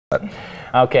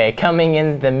Okay, coming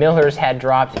in, the Millers had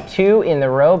dropped 2 in the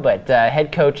row, but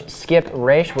head coach Skip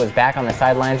Reish was back on the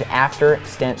sidelines after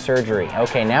stent surgery.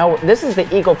 Okay, now this is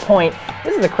the Eagle Point.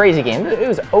 This is the crazy game. It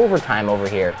was overtime over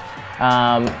here.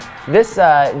 This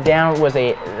down was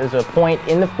a point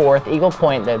in the 4th, Eagle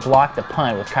Point, that blocked the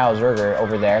punt with Kyle Zerger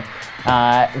over there.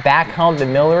 Back home, the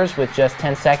Millers with just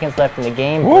 10 seconds left in the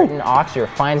game. Britton Oxier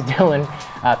finds Dylan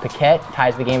Paquette,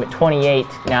 ties the game at 28.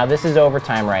 Now this is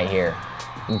overtime right here.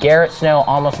 Garrett Snow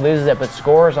almost loses it, but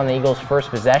scores on the Eagles' first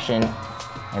possession.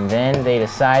 And then they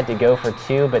decide to go for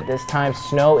 2, but this time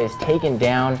Snow is taken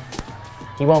down.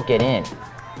 He won't get in.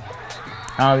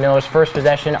 On Miller's first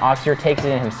possession, Oxier takes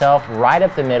it in himself, right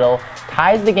up the middle,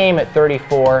 ties the game at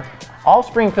 34. All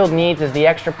Springfield needs is the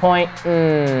extra point,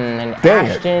 and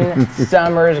Ashton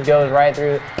Summers goes right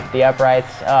through the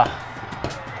uprights.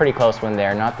 Pretty close one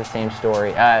there, not the same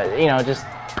story. You know, just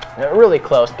really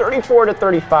close, 34 to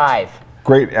 35.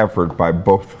 Great effort by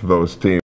both of those teams.